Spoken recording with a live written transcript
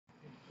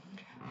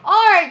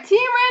right, Team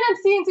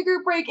Random C&C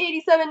Group Break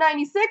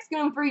 8796. Give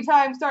them 3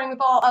 times, starting with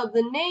all of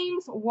the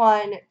names.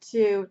 1,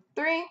 2,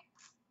 3.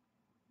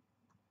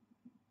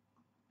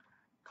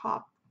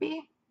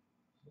 Copy.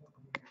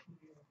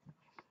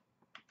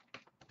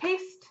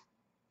 Paste.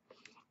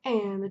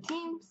 And the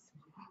teams.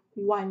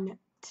 1,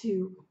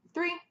 2,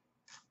 3.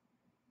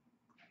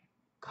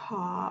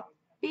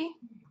 Copy.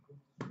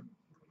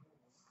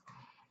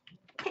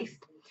 Paste.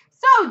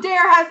 So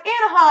Dare has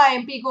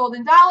Anaheim, B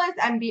Golden Dallas,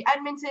 MB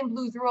Edmonton,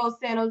 Blues Royals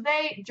San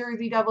Jose,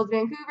 Jersey Devils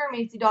Vancouver,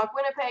 Macy Doc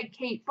Winnipeg,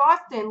 Kate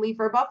Boston,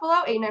 Leafer Buffalo,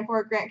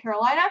 894 Grant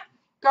Carolina,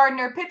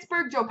 Gardner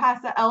Pittsburgh, Joe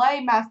Passa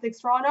LA, Mastix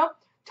Toronto,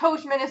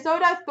 Tosh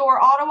Minnesota,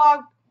 Thor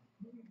Ottawa,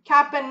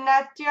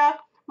 Capanetia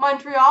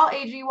Montreal,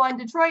 AG1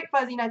 Detroit,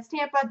 Fuzzy Nuts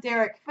Tampa,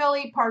 Derek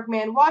Philly,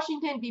 Parkman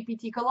Washington,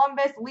 VPT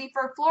Columbus,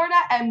 Leafer Florida,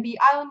 MB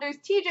Islanders,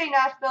 TJ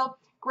Nashville,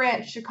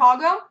 Grant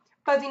Chicago,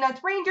 Fuzzy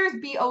Nuts Rangers,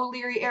 B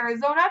O'Leary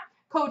Arizona,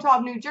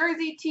 Kotov New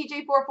Jersey,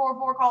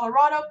 TJ444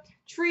 Colorado,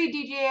 Tree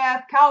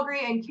DGAF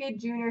Calgary, and Kid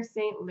Jr.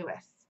 St. Louis.